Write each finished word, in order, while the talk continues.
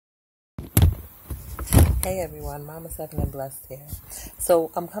Hey everyone, Mama Seven and Blessed here.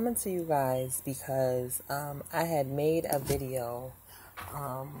 So I'm coming to you guys because I had made a video.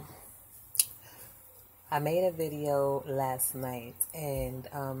 I made a video last night and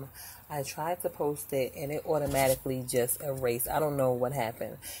I tried to post it and it automatically just erased. I don't know what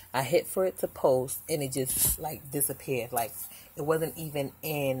happened. I hit for it to post and it just like disappeared. Like it wasn't even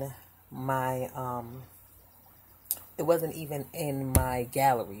in my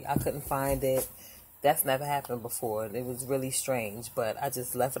gallery. I couldn't find it. That's never happened before. It was really strange, but I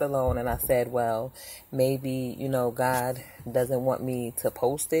just left it alone and I said, well, maybe, God doesn't want me to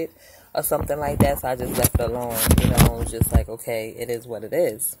post it or something like that. So I just left it alone, just like, okay, it is what it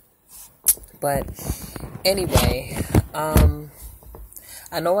is. But anyway,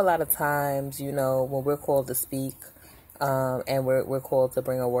 I know a lot of times, when we're called to speak, and we're called to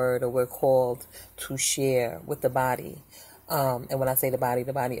bring a word, or we're called to share with the body. And when I say the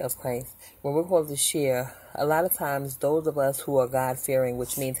body of Christ, when we're called to share, a lot of times those of us who are God-fearing,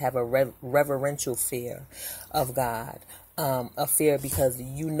 which means have a reverential fear of God, a fear because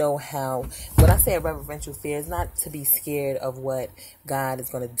how, when I say a reverential fear, it's not to be scared of what God is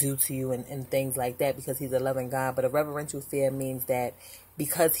going to do to you and things like that because he's a loving God, but a reverential fear means that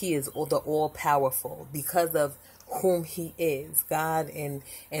because he is the all-powerful, because of whom he is, God and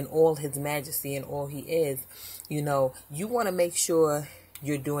all his majesty and all he is, you want to make sure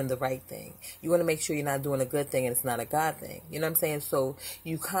you're doing the right thing. You want to make sure you're not doing a good thing and it's not a God thing. You know what I'm saying? So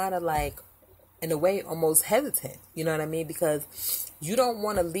you kind of like, in a way, almost hesitant. You know what I mean? Because you don't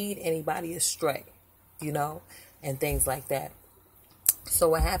want to lead anybody astray, and things like that. So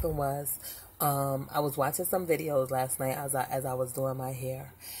what happened was, I was watching some videos last night as I was doing my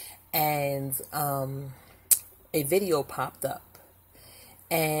hair, and a video popped up,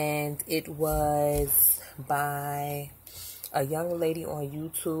 and it was by a young lady on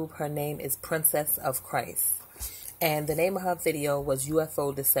YouTube. Her name is Princess of Christ, and the name of her video was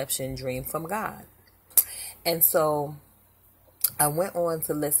UFO Deception Dream from God. And so I went on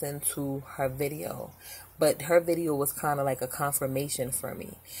to listen to her video, but her video was kind of like a confirmation for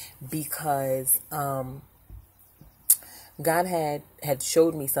me because God had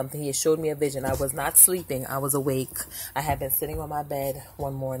showed me something. He had showed me a vision. I was not sleeping. I was awake. I had been sitting on my bed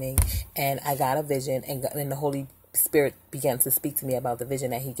one morning and I got a vision, and the Holy Spirit began to speak to me about the vision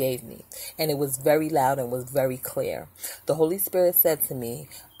that he gave me. And it was very loud and was very clear. The Holy Spirit said to me,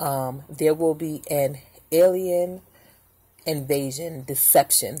 there will be an alien invasion,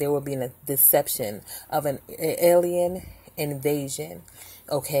 deception. There will be a deception of an alien invasion.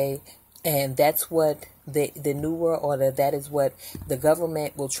 Okay. And that's what the New World Order, that is what the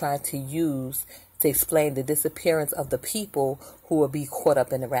government will try to use to explain the disappearance of the people who will be caught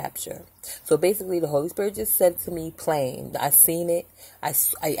up in the rapture. So basically, the Holy Spirit just said to me plain. I seen it. I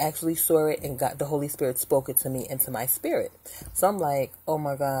actually saw it, and the Holy Spirit spoke it to me into my spirit. So I'm like, oh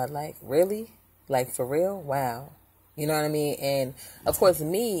my God, like really? Like for real? Wow. You know what I mean? And of course,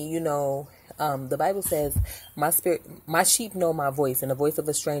 me, the Bible says, my sheep know my voice, and the voice of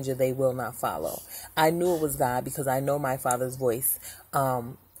a stranger they will not follow. I knew it was God because I know my Father's voice.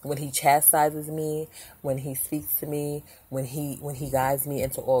 When he chastises me, when he speaks to me, when he guides me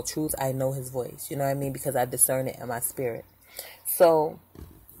into all truth, I know his voice. You know what I mean? Because I discern it in my spirit. So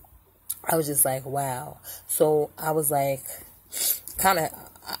I was just like, wow. So I was like,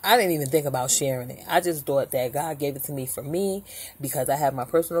 I didn't even think about sharing it. I just thought that God gave it to me for me because I have my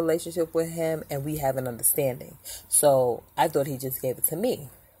personal relationship with him and we have an understanding. So I thought he just gave it to me.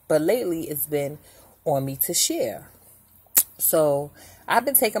 But lately it's been on me to share. So I've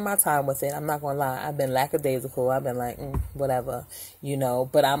been taking my time with it. I'm not going to lie. I've been lackadaisical. I've been like, whatever,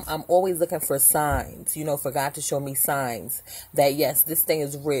 but I'm always looking for signs, for God to show me signs that, yes, this thing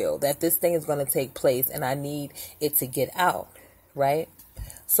is real, that this thing is going to take place and I need it to get out. Right.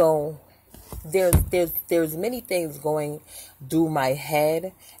 So there's many things going through my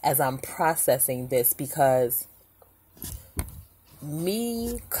head as I'm processing this, because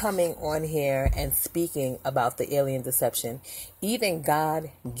me coming on here and speaking about the alien deception, even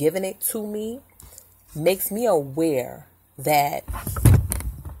God giving it to me, makes me aware that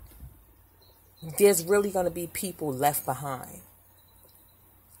there's really going to be people left behind.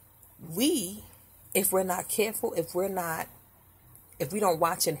 If we're not careful, if we don't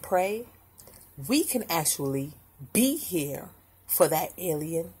watch and pray, we can actually be here for that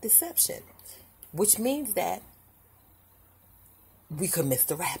alien deception, which means that we could miss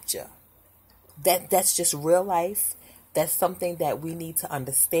the rapture. That's just real life. That's something that we need to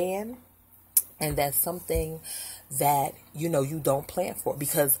understand. And that's something that, you don't plan for.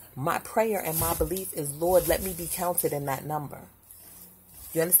 Because my prayer and my belief is, Lord, let me be counted in that number.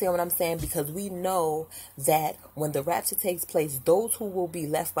 You understand what I'm saying? Because we know that when the rapture takes place, those who will be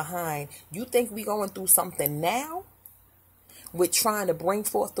left behind, you think we going through something now? With trying to bring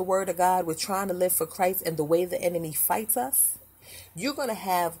forth the word of God, with trying to live for Christ and the way the enemy fights us? You're going to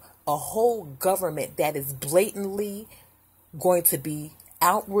have a whole government that is blatantly going to be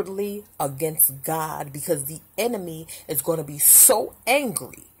outwardly against God, because the enemy is going to be so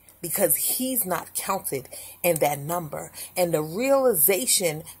angry because he's not counted in that number. And the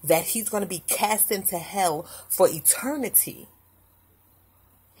realization that he's going to be cast into hell for eternity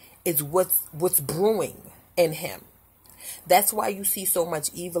is what's brewing in him. That's why you see so much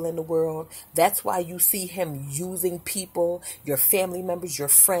evil in the world. That's why you see him using people, your family members, your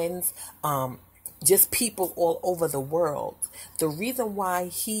friends, just people all over the world. The reason why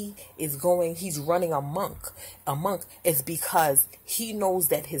he's running amok is because he knows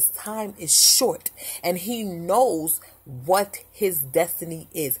that his time is short, and he knows what his destiny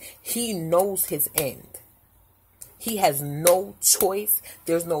is. He knows his end. He has no choice.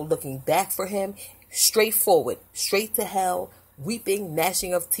 There's no looking back for him. Straight forward, straight to hell, weeping,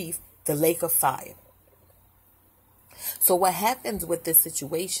 gnashing of teeth, the lake of fire. So what happens with this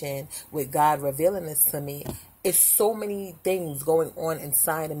situation, with God revealing this to me, is so many things going on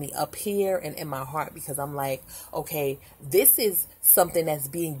inside of me, up here and in my heart, because I'm like, okay, this is something that's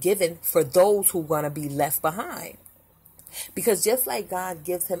being given for those who are going to be left behind. Because just like God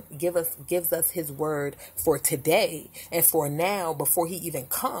gives us his word for today and for now before he even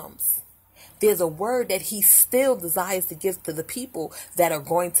comes, there's a word that he still desires to give to the people that are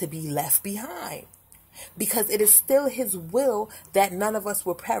going to be left behind. Because it is still his will that none of us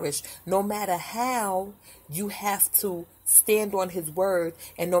will perish. No matter how you have to stand on his word,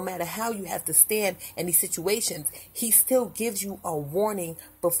 and no matter how you have to stand in these situations, he still gives you a warning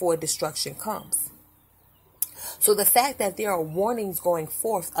before destruction comes. So the fact that there are warnings going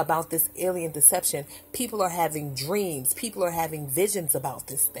forth about this alien deception, people are having dreams, people are having visions about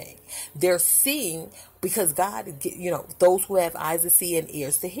this thing. They're seeing, because God, those who have eyes to see and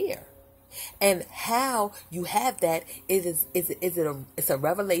ears to hear. And how you have that it's a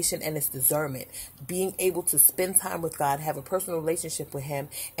revelation, and it's discernment. Being able to spend time with God, have a personal relationship with him,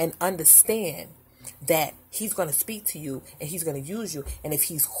 and understand that he's going to speak to you and he's going to use you. And if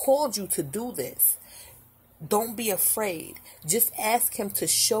he's called you to do this, don't be afraid. Just ask him to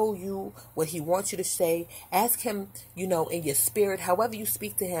show you what he wants you to say. Ask him, in your spirit, however you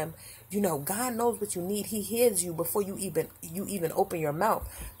speak to him. God knows what you need. He hears you before you even open your mouth.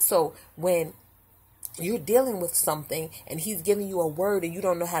 So when you're dealing with something and he's giving you a word and you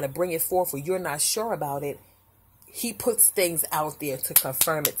don't know how to bring it forth, or you're not sure about it, he puts things out there to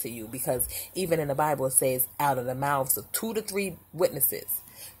confirm it to you. Because even in the Bible it says, out of the mouths of 2 to 3 witnesses,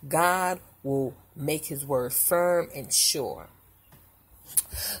 God will make his word firm and sure.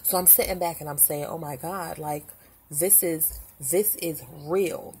 So I'm sitting back and I'm saying, oh my God, like this is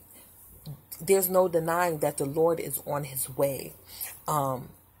real. There's no denying that the Lord is on his way.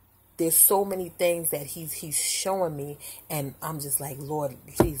 There's so many things that he's showing me, and I'm just like, Lord,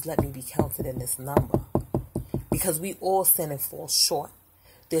 please let me be counted in this number, because we all sin and fall short.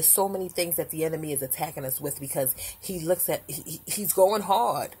 There's so many things that the enemy is attacking us with, because he's going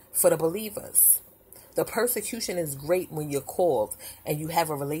hard for the believers. The persecution is great when you're called and you have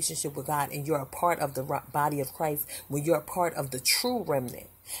a relationship with God and you're a part of the body of Christ, when you're a part of the true remnant.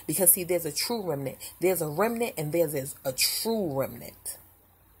 Because see, there's a true remnant. There's a remnant and there's a true remnant.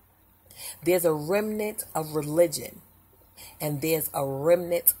 There's a remnant of religion and there's a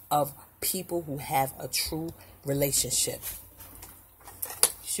remnant of people who have a true relationship.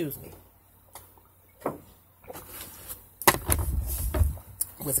 Excuse me.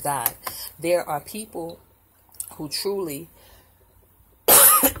 With God. There are people who truly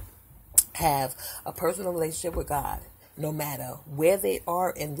have a personal relationship with God. No matter where they are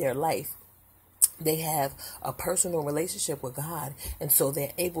in their life, they have a personal relationship with God, and so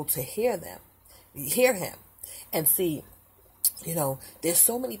they're able to hear him and see. There's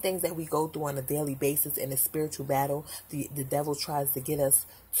so many things that we go through on a daily basis in a spiritual battle. The devil tries to get us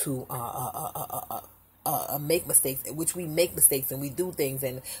to make mistakes, which we make mistakes and we do things,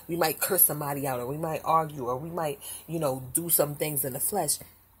 and we might curse somebody out, or we might argue, or we might, do some things in the flesh.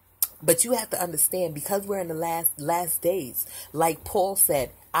 But you have to understand, because we're in the last days, like Paul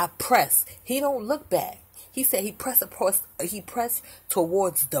said, I press. He don't look back. He said he pressed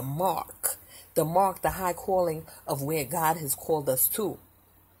towards the mark, the high calling of where God has called us to.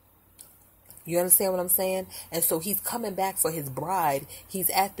 You understand what I'm saying? And so he's coming back for his bride. He's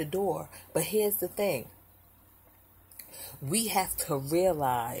at the door. But here's the thing. We have to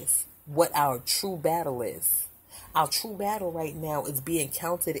realize what our true battle is. Our true battle right now is being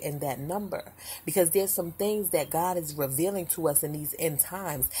counted in that number, because there's some things that God is revealing to us in these end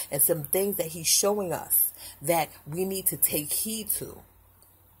times, and some things that he's showing us that we need to take heed to.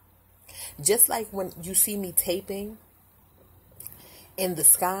 Just like when you see me taping in the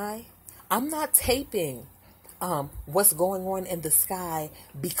sky, I'm not taping what's going on in the sky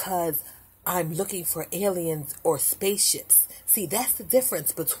because I'm looking for aliens or spaceships. See, that's the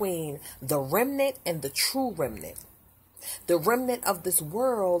difference between the remnant and the true remnant. The remnant of this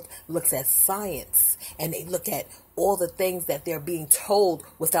world looks at science, and they look at all the things that they're being told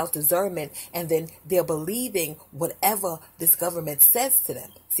without discernment, and then they're believing whatever this government says to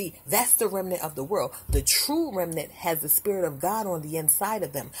them. See, that's the remnant of the world. The true remnant has the Spirit of God on the inside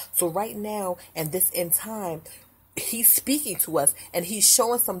of them. So right now, in this end time, he's speaking to us, and he's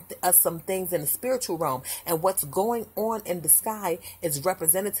showing us some things in the spiritual realm, and what's going on in the sky is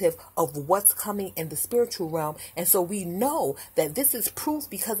representative of what's coming in the spiritual realm. And so we know that this is proof,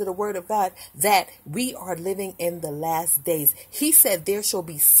 because of the word of God, that we are living in the last days. He said there shall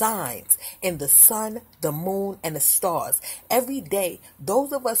be signs in the sun, the moon, and the stars. Every day,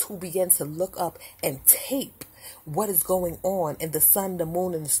 those of us who begin to look up and tape what is going on in the sun, the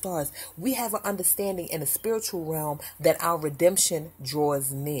moon, and the stars, we have an understanding in the spiritual realm that our redemption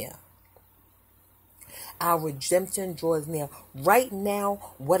draws near. Our redemption draws near. Right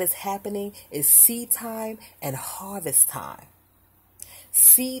now, what is happening is seed time and harvest time.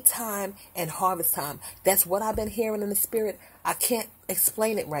 Seed time and harvest time. That's what I've been hearing in the spirit. I can't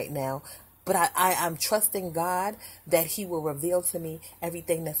explain it right now, but I'm trusting God that he will reveal to me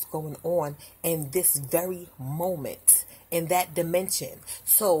everything that's going on in this very moment, in that dimension.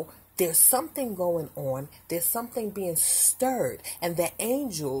 So there's something going on. There's something being stirred, and the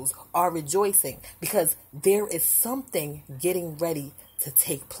angels are rejoicing because there is something getting ready to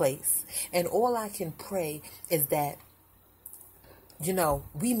take place. And all I can pray is that,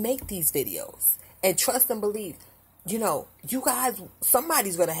 we make these videos, and trust and believe. You guys,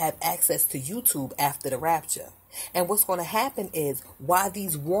 somebody's going to have access to YouTube after the rapture. And what's going to happen is, while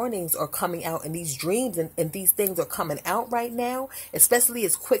these warnings are coming out, and these dreams and these things are coming out right now, especially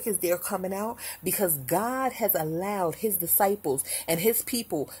as quick as they're coming out, because God has allowed his disciples and his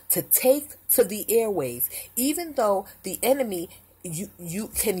people to take to the airways, even though the enemy, you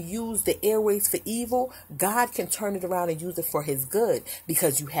can use the airways for evil, God can turn it around and use it for his good,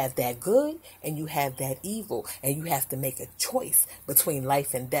 because you have that good and you have that evil, and you have to make a choice between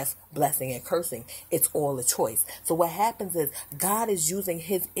life and death, blessing and cursing. It's all a choice. So what happens is, God is using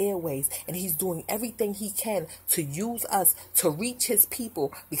his airways, and he's doing everything he can to use us to reach his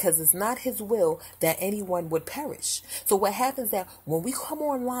people, because it's not his will that anyone would perish. So what happens that when we come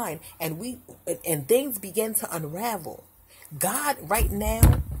online and things begin to unravel, God right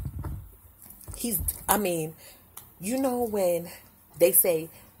now, when they say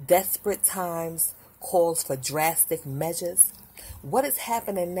desperate times calls for drastic measures, what is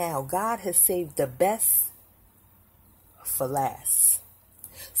happening now? God has saved the best for last.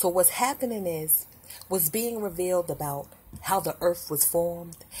 So what's happening is, what's being revealed about how the earth was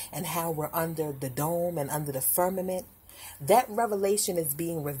formed and how we're under the dome and under the firmament, that revelation is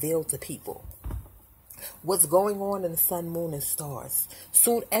being revealed to people. What's going on in the sun, moon, and stars.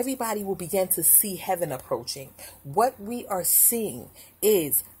 Soon everybody will begin to see heaven approaching. What we are seeing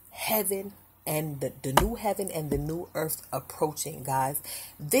is heaven, and the new heaven and the new earth approaching, guys.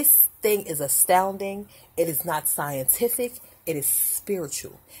 This thing is astounding. It is not scientific. It is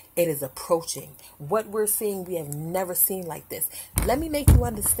spiritual. It is approaching. What we're seeing, we have never seen like this. Let me make you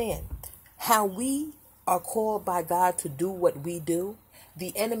understand how we are called by God to do what we do.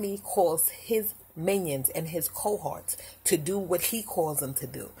 The enemy calls his minions and his cohorts to do what he calls them to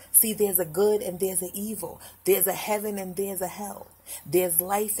do. See, there's a good and there's an evil. There's a heaven and there's a hell. There's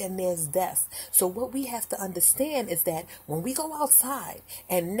life and there's death. So what we have to understand is that when we go outside,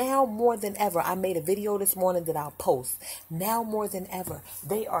 and now more than ever, I made a video this morning that I'll post. Now more than ever,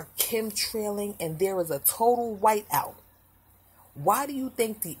 they are chemtrailing, and there is a total whiteout. Why do you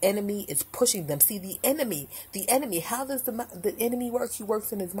think the enemy is pushing them? See, the enemy, how does the enemy work? He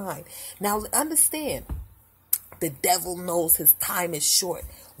works in his mind. Now, understand, the devil knows his time is short.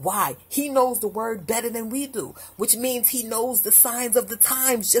 Why? He knows the word better than we do, which means he knows the signs of the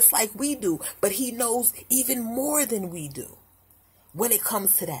times just like we do, but he knows even more than we do when it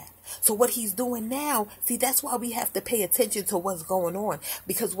comes to that. So what he's doing now, see, that's why we have to pay attention to what's going on,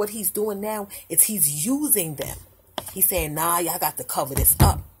 because what he's doing now is he's using them. He's saying, nah, y'all got to cover this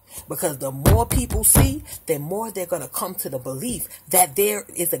up, because the more people see, the more they're going to come to the belief that there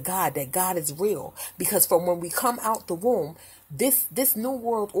is a God, that God is real. Because from when we come out the womb, this new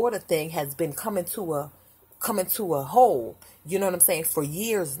world order thing has been coming to come into a hole. You know what I'm saying? For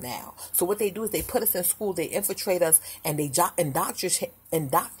years now. So what they do is they put us in school, they infiltrate us, and they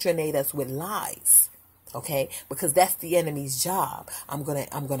indoctrinate us with lies. Okay, because that's the enemy's job. I'm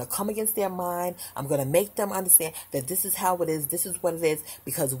gonna come against their mind. I'm gonna make them understand that this is how it is. This is what it is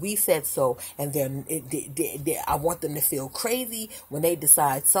because we said so. And I want them to feel crazy when they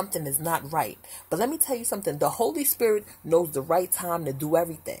decide something is not right. But let me tell you something. The Holy Spirit knows the right time to do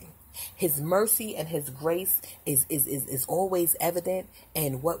everything. His mercy and His grace is always evident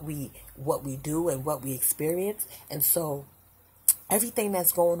in what we do and what we experience. And so everything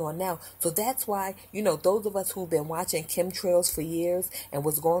that's going on now. So that's why, those of us who've been watching chemtrails for years and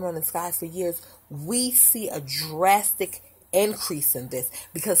what's going on in the sky for years, we see a drastic increase in this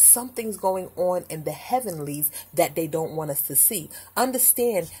because something's going on in the heavenlies that they don't want us to see.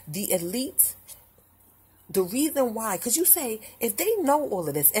 Understand, the elite, the reason why, because you say, if they know all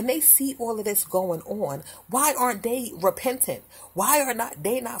of this and they see all of this going on, why aren't they repentant? Why are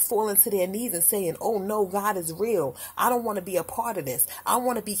they not falling to their knees and saying, oh no, God is real. I don't want to be a part of this. I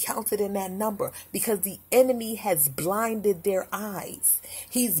want to be counted in that number, because the enemy has blinded their eyes.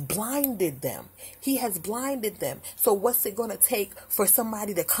 He's blinded them. He has blinded them. So what's it going to take for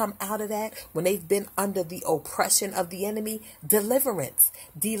somebody to come out of that when they've been under the oppression of the enemy? Deliverance.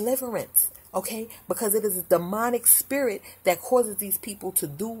 Okay, because it is a demonic spirit that causes these people to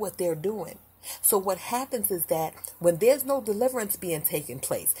do what they're doing. So what happens is that when there's no deliverance being taken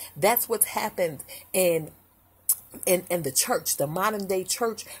place, that's what's happened in the church, the modern day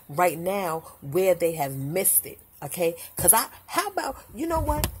church right now, where they have missed it. Okay, because how about, you know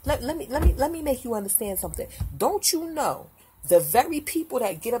what? Let me make you understand something. Don't you know? The very people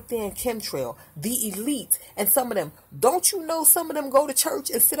that get up there in chemtrail, the elite, and some of them, don't you know some of them go to church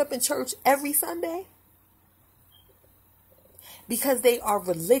and sit up in church every Sunday? Because they are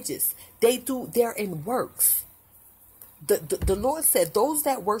religious. They're in works. The Lord said, those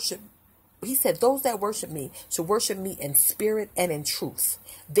that worship me should worship me in spirit and in truth.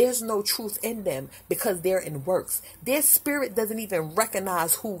 There's no truth in them because they're in works. Their spirit doesn't even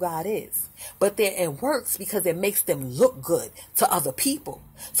recognize who God is. But they're in works because it makes them look good to other people.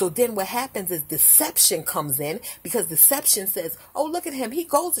 So then what happens is deception comes in, because deception says, oh, look at him. He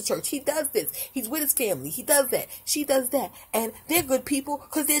goes to church. He does this. He's with his family. He does that. She does that. And they're good people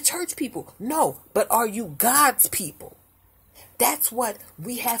because they're church people. No, but are you God's people? That's what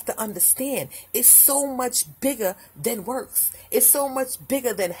we have to understand. It's so much bigger than works. It's so much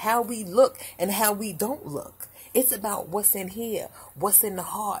bigger than how we look and how we don't look. It's about what's in here, what's in the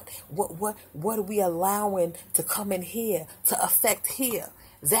heart, what are we allowing to come in here, to affect here.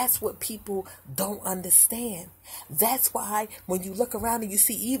 That's what people don't understand. That's why when you look around and you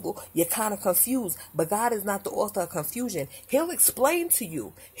see evil, you're kind of confused. But God is not the author of confusion. He'll explain to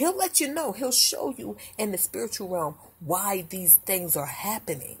you. He'll let you know. He'll show you in the spiritual realm why these things are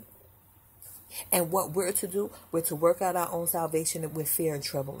happening. And what we're to do, we're to work out our own salvation with fear and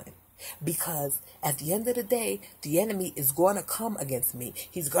trembling. Because at the end of the day, the enemy is going to come against me.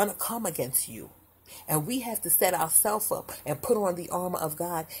 He's going to come against you. And we have to set ourselves up and put on the armor of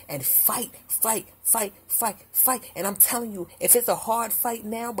God and fight. And I'm telling you, if it's a hard fight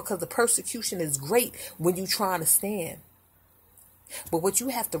now, because the persecution is great when you're trying to stand. But what you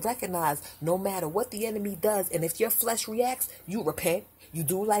have to recognize, no matter what the enemy does, and if your flesh reacts, you repent. You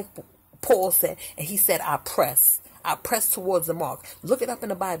do like Paul said, and he said, I press towards the mark. Look it up in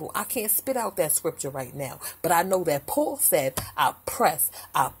the Bible. I can't spit out that scripture right now, but I know that Paul said, I press.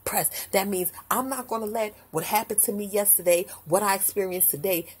 That means I'm not going to let what happened to me yesterday, what I experienced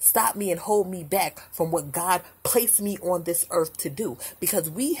today, stop me and hold me back from what God placed me on this earth to do. Because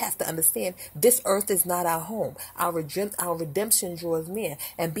we have to understand, this earth is not our home. Our redemption draws near.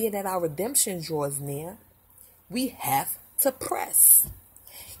 And being that our redemption draws near, we have to press.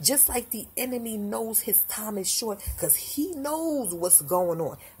 Just like the enemy knows his time is short, because he knows what's going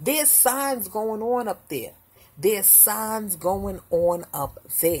on. There's signs going on up there.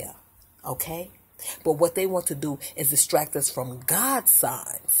 Okay? But what they want to do is distract us from God's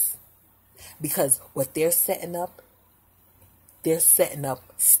signs. Because what they're setting up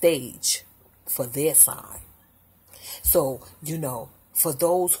stage for their sign. So, for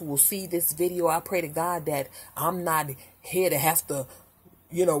those who will see this video, I pray to God that I'm not here to have to,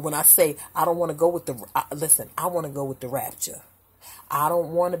 when I say I don't want to go with I want to go with the rapture. I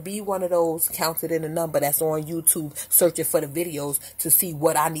don't want to be one of those counted in a number that's on YouTube searching for the videos to see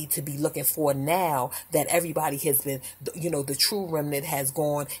what I need to be looking for now that everybody has been, the true remnant has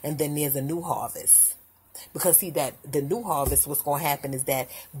gone, and then there's a new harvest. Because see, that the new harvest, what's going to happen is that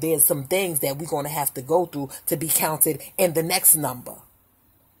there's some things that we're going to have to go through to be counted in the next number.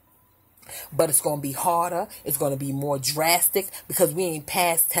 But it's going to be harder. It's going to be more drastic because we ain't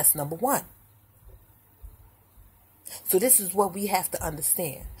passed test number 1. So this is what we have to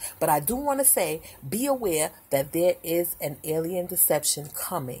understand. But I do want to say, be aware that there is an alien deception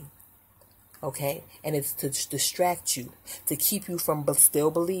coming. Okay? And it's to distract you, to keep you from still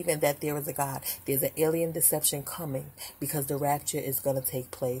believing that there is a God. There's an alien deception coming because the rapture is going to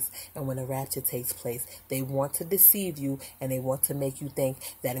take place. And when the rapture takes place, they want to deceive you and they want to make you think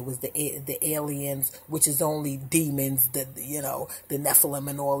that it was the aliens, which is only demons, the Nephilim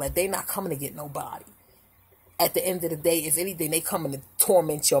and all that. They're not coming to get nobody. At the end of the day, if anything, they coming to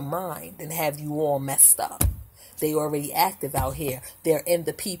torment your mind and have you all messed up. They already active out here. They're in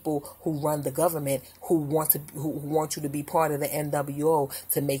the people who run the government who want you to be part of the NWO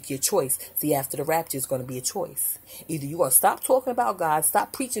to make your choice. See, after the rapture, it's going to be a choice. Either you're going to stop talking about God,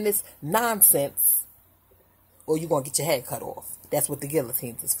 stop preaching this nonsense, or you're going to get your head cut off. That's what the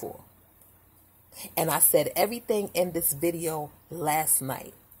guillotine is for. And I said everything in this video last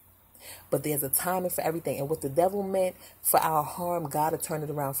night. But there's a timing for everything. And what the devil meant for our harm, God will turn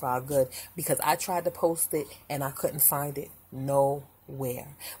it around for our good. Because I tried to post it and I couldn't find it nowhere.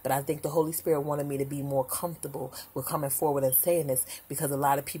 But I think the Holy Spirit wanted me to be more comfortable with coming forward and saying this. Because a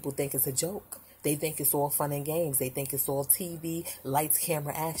lot of people think it's a joke. They think it's all fun and games. They think it's all TV, lights,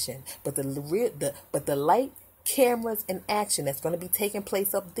 camera, action. But the light, cameras, and action that's going to be taking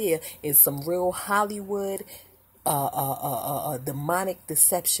place up there is some real Hollywood demonic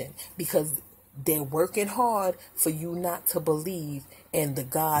deception, because they're working hard for you not to believe in the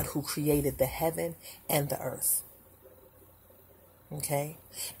God who created the heaven and the earth. Okay?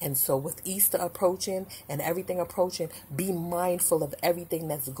 And so with Easter approaching and everything approaching, be mindful of everything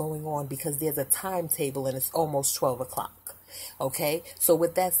that's going on, because there's a timetable and it's almost 12 o'clock. Okay, so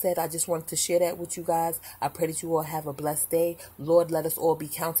with that said, I just wanted to share that with you guys. I pray that you all have a blessed day. Lord, let us all be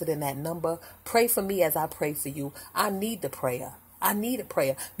counted in that number. Pray for me as I pray for you. I need the prayer. I need a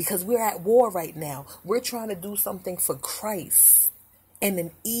prayer because we're at war right now. We're trying to do something for Christ in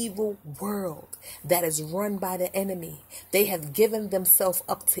an evil world that is run by the enemy. They have given themselves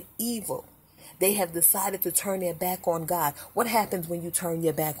up to evil. They have decided to turn their back on God. What happens when you turn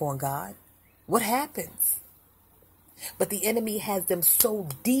your back on God? What happens? But the enemy has them so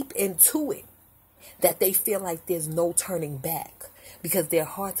deep into it that they feel like there's no turning back, because their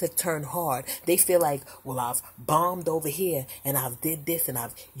hearts have turned hard. They feel like, well, I've bombed over here and I've did this and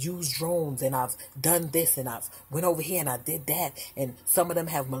I've used drones and I've done this and I've went over here and I did that. And some of them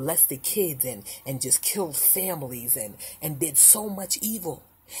have molested kids and just killed families and did so much evil.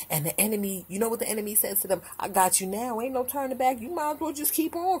 And the enemy, you know what the enemy says to them? I got you now. Ain't no turning back. You might as well just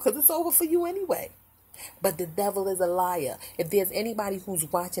keep on, because it's over for you anyway. But the devil is a liar. If there's anybody who's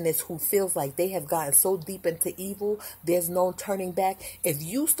watching this who feels like they have gotten so deep into evil, there's no turning back. If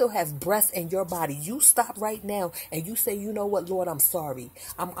you still have breath in your body, you stop right now and you say, you know what, Lord, I'm sorry.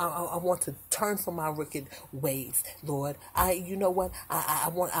 I want to turn from my wicked ways, Lord. You know what?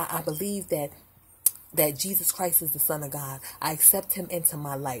 I believe that Jesus Christ is the Son of God. I accept him into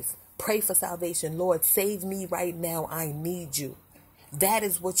my life. Pray for salvation. Lord, save me right now. I need you. That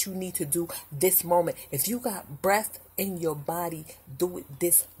is what you need to do this moment. If you got breath in your body, do it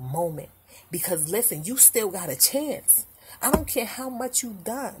this moment. Because listen, you still got a chance. I don't care how much you've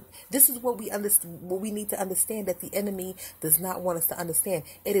done. This is what we need to understand, that the enemy does not want us to understand.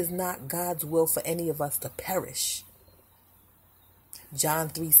 It is not God's will for any of us to perish. John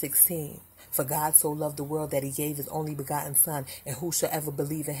 3:16. For God so loved the world that he gave his only begotten Son, and whosoever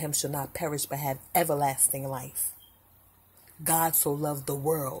believe in him shall not perish but have everlasting life. God so loved the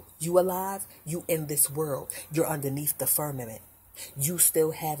world. You alive? You in this world. You're underneath the firmament. You still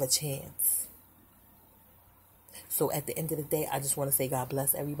have a chance. So at the end of the day, I just want to say God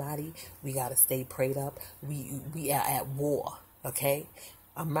bless everybody. We got to stay prayed up. We are at war, okay?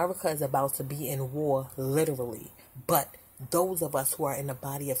 America is about to be in war, literally. But those of us who are in the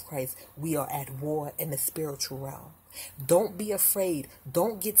body of Christ, we are at war in the spiritual realm. Don't be afraid.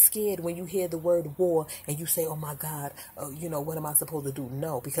 Don't get scared when you hear the word war and you say, oh my God, what am I supposed to do?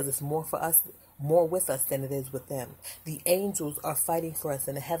 No, because it's more with us than it is with them. The angels are fighting for us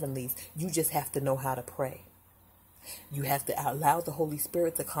in the heavenlies. You just have to know how to pray. You have to allow the Holy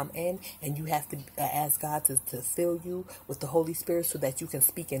Spirit to come in, and you have to ask God to fill you with the Holy Spirit so that you can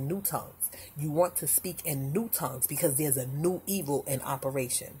speak in new tongues. You want to speak in new tongues because there's a new evil in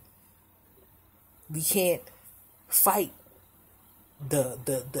operation. We can't fight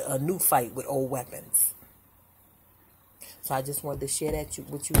a new fight with old weapons. So I just wanted to share that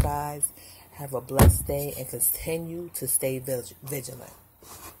with you guys. Have a blessed day and continue to stay vigilant.